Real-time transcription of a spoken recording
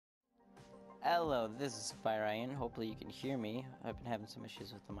Hello, this is Ryan. Hopefully you can hear me. I've been having some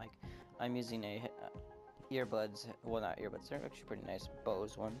issues with the mic. I'm using earbuds. Well, not earbuds. They're actually pretty nice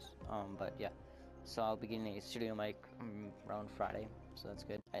Bose ones. But yeah. So I'll be getting a studio mic around Friday. So that's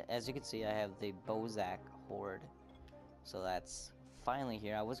good. As you can see, I have the Bozak Horde. So that's finally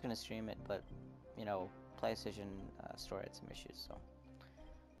here. I was gonna stream it, but you know, PlayStation Store had some issues.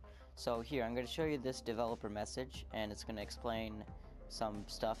 So here, I'm going to show you this developer message, and it's going to explain some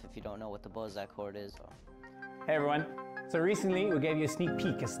stuff if you don't know what the Bozak Horde is. Hey everyone! So recently we gave you a sneak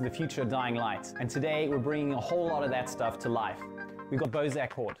peek as to the future of Dying Light, and today we're bringing a whole lot of that stuff to life. We've got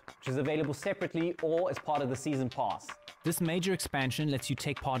Bozak Horde, which is available separately or as part of the Season Pass. This major expansion lets you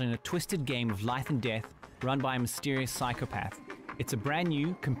take part in a twisted game of life and death run by a mysterious psychopath. It's a brand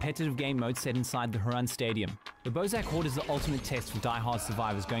new, competitive game mode set inside the Harun Stadium. The Bozak Horde is the ultimate test for die-hard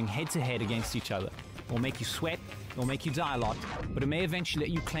survivors going head-to-head against each other. It will make you sweat, it will make you die a lot, but it may eventually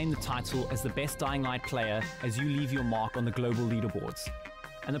let you claim the title as the best Dying Light player as you leave your mark on the global leaderboards.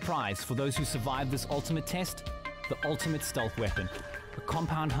 And the prize for those who survive this ultimate test? The ultimate stealth weapon. A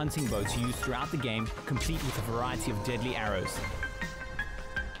compound hunting bow to use throughout the game, complete with a variety of deadly arrows.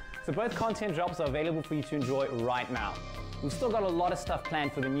 So both content drops are available for you to enjoy right now. We've still got a lot of stuff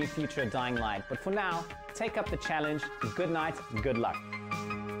planned for the new future of Dying Light, but for now, take up the challenge, good night, good luck.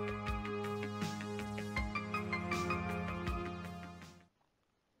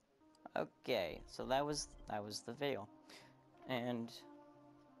 Okay, so that was the video, and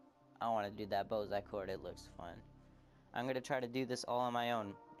I want to do that Bozak Horde. It looks fun. I'm gonna try to do this all on my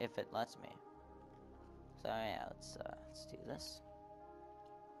own if it lets me. So yeah, let's do this.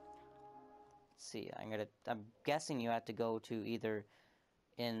 See, I'm guessing you have to go to either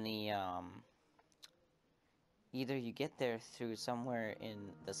in the either you get there through somewhere in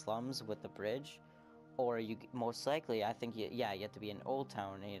the slums with the bridge, or you most likely, I think you have to be in Old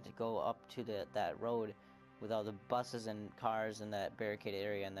Town and you have to go up to that road with all the buses and cars in that barricaded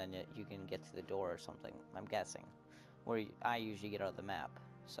area, and then you can get to the door or something. I'm guessing, where I usually get out of the map.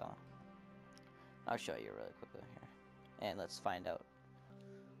 So I'll show you really quickly here, and let's find out.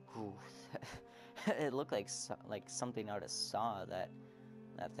 Ooh, it looked like something out of Saw, that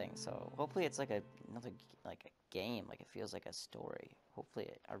thing. So hopefully it's like another game. Like it feels like a story.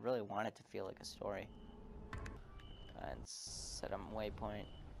 Hopefully, I really want it to feel like a story. And set a waypoint.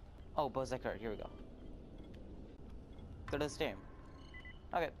 Oh, Bozak Horde. Here we go. Go to the stadium.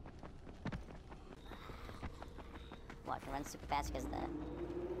 Okay. Well, I can run super fast because of that.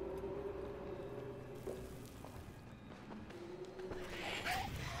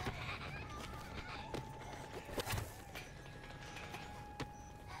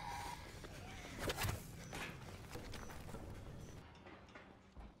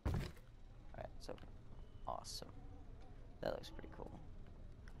 So, awesome. That looks pretty cool.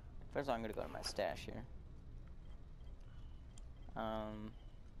 First of all, I'm gonna go to my stash here.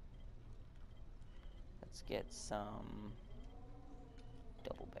 Let's get some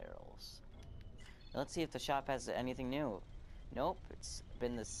double barrels. Now, let's see if the shop has anything new. Nope, it's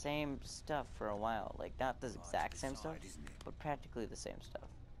been the same stuff for a while. Like, not the exact same stuff, but practically the same stuff.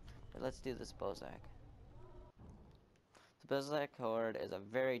 But let's do this Bozak. The Bozak Horde is a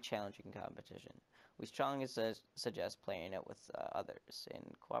very challenging competition. We strongly suggest playing it with others in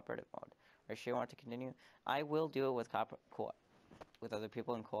cooperative mode. Or if you want to continue, I will do it with other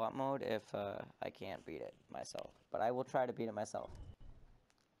people in co-op mode if I can't beat it myself. But I will try to beat it myself.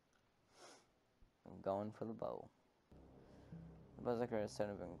 I'm going for the bow. The Bozak Horde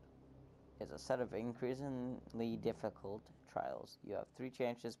is a set of increasingly difficult trials. You have 3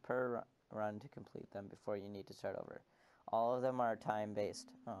 chances per run to complete them before you need to start over. All of them are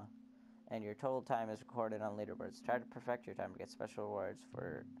time-based, and your total time is recorded on leaderboards. Try to perfect your time to get special rewards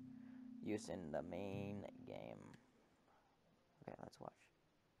for use in the main game. Okay, let's watch.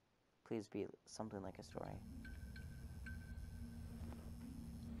 Please be something like a story.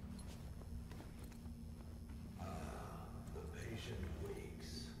 The patient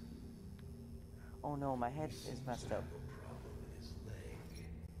wakes. Oh no, my head is messed up.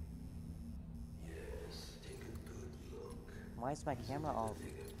 Why is my camera all...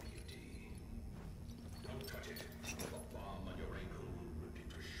 Don't touch it. The bomb on your ankle will rip it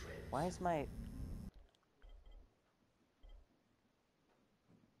to shreds. Why is my...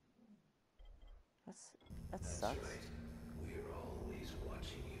 That sucks. Right. We're always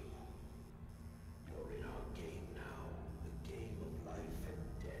watching you. You're in our game now. The game of life and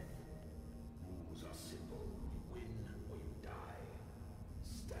death. Rules are simple. You win or you die.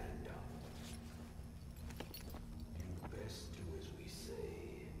 Stand up. You best do as we say.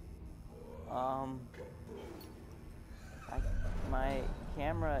 My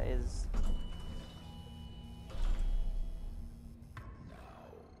camera is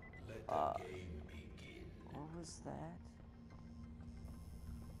the game begin. What was that?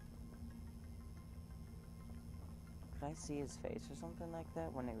 Could I see his face or something like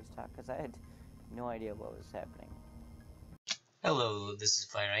that when he was talking? Because I had no idea what was happening. Hello, this is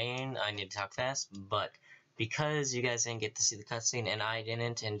Fire Iron. I need to talk fast, but because you guys didn't get to see the cutscene and I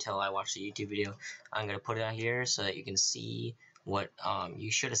didn't until I watched the YouTube video, I'm gonna put it out here so that you can see what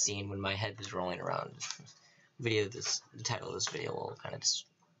you should have seen when my head was rolling around. The title of this video will kind of just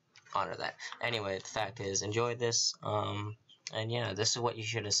honor that. Anyway, the fact is, enjoy this, and yeah, this is what you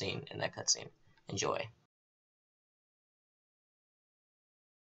should have seen in that cutscene. Enjoy.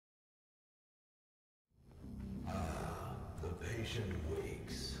 The patient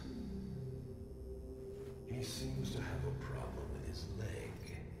wakes. He seems to have a problem with his leg.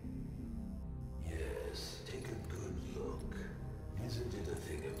 Yes, take a good look. Isn't it a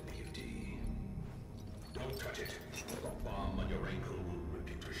thing of beauty? Don't touch it. The bomb on your ankle will rip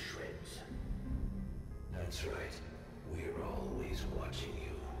it to shreds. That's right. We're always watching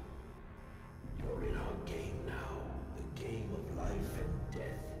you. You're in our game now. The game of life and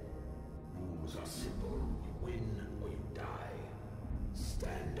death. Rules are simple. You win or you die.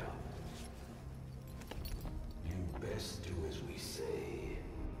 Stand up. You best do as we say,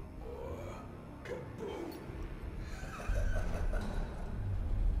 or kaboom.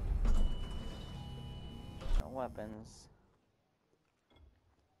 Weapons.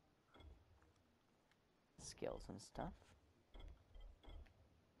 Skills and stuff.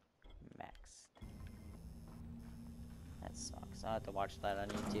 Maxed. That sucks. I'll have to watch that on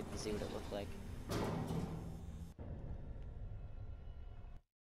YouTube to see what it looked like.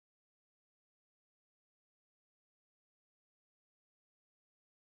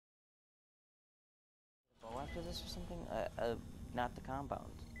 Go after this or something? Not the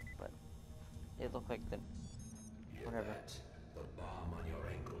compound, but it looked like the... whatever. The bomb on your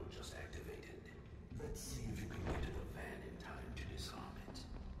ankle just activated. Let's see if you can get to the van in time to disarm it.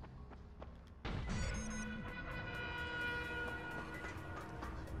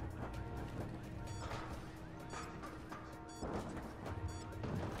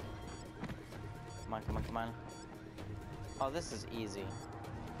 Come on, come on, come on. Oh, this is easy.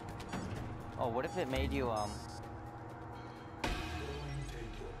 Oh, what if it made you, Go and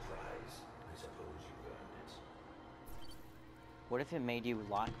take your prize. I suppose you've earned it. what if it made you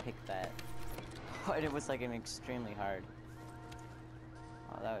lockpick that? And it was like an extremely hard.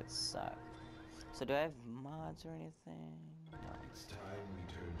 Oh, that would suck. So do I have mods or anything? No. It's time we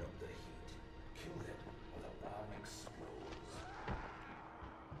turned up the heat. Kill it or the bomb explodes.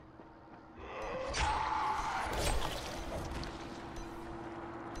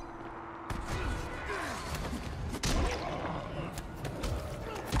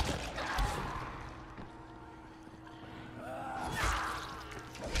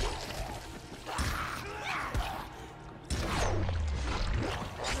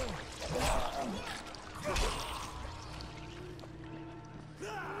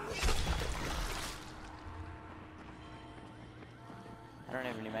 I don't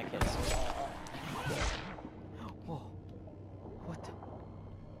have any mech hits. Whoa. What the?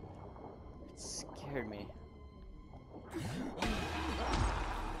 It scared me.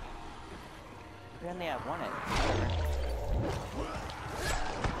 Apparently I won it.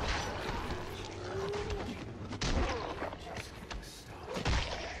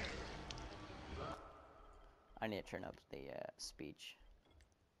 I need to turn up the speech.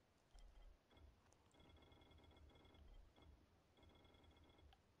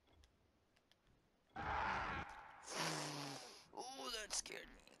 Oh, that scared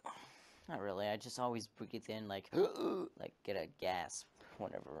me. Not really. I just always breathe in like get a gasp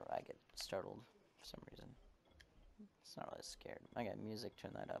whenever I get startled for some reason. It's not really scared. I got music.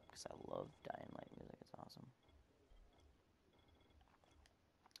 Turn that up because I love Dying Light music. It's awesome.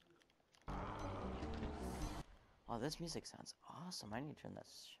 Oh, this music sounds awesome. I need to turn that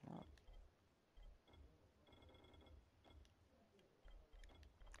shit up.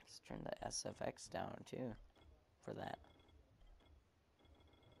 Let's turn the SFX down too for that.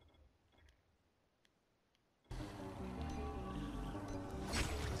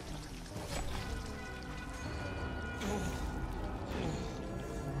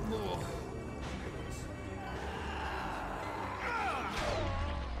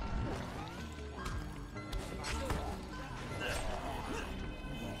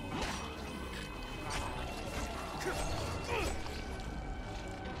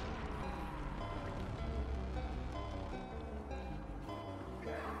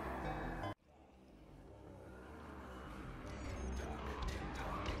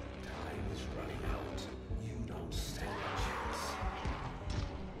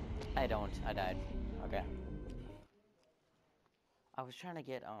 don't. I died. Okay. I was trying to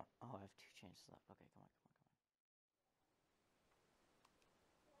get, oh, I have 2 chances left. Okay, come on.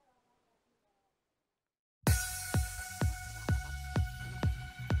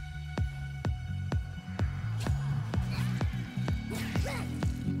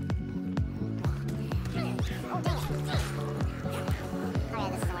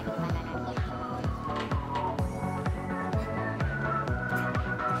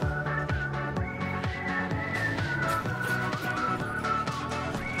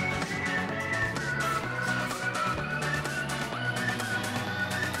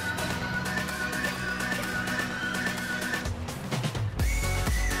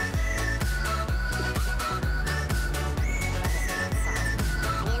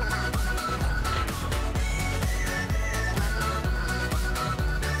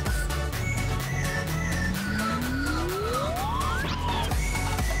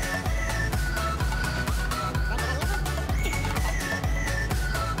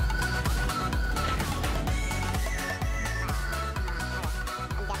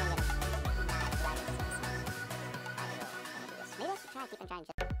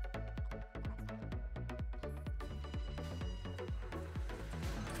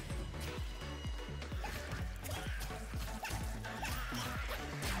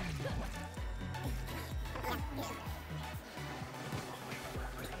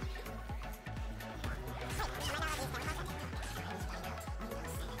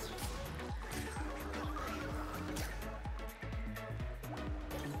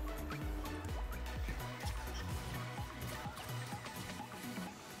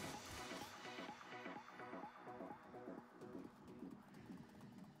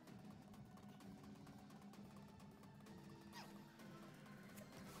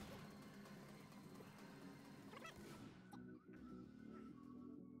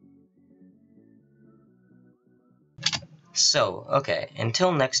 So, okay,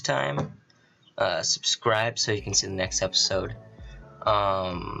 until next time, subscribe so you can see the next episode.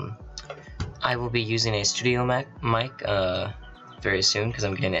 I will be using a studio mic very soon because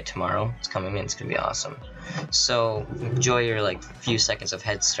I'm getting it tomorrow. It's coming in, it's gonna be awesome. So, enjoy your like few seconds of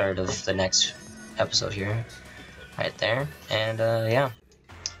head start of the next episode here, right there. And yeah,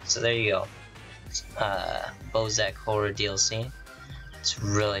 so there you go. Bozak Horde DLC. It's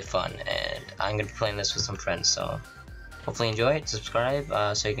really fun, and I'm gonna be playing this with some friends, so hopefully enjoy it.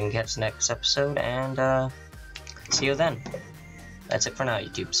 Subscribe so you can catch the next episode, and see you then. That's it for now,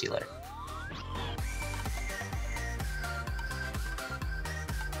 YouTube. See you later.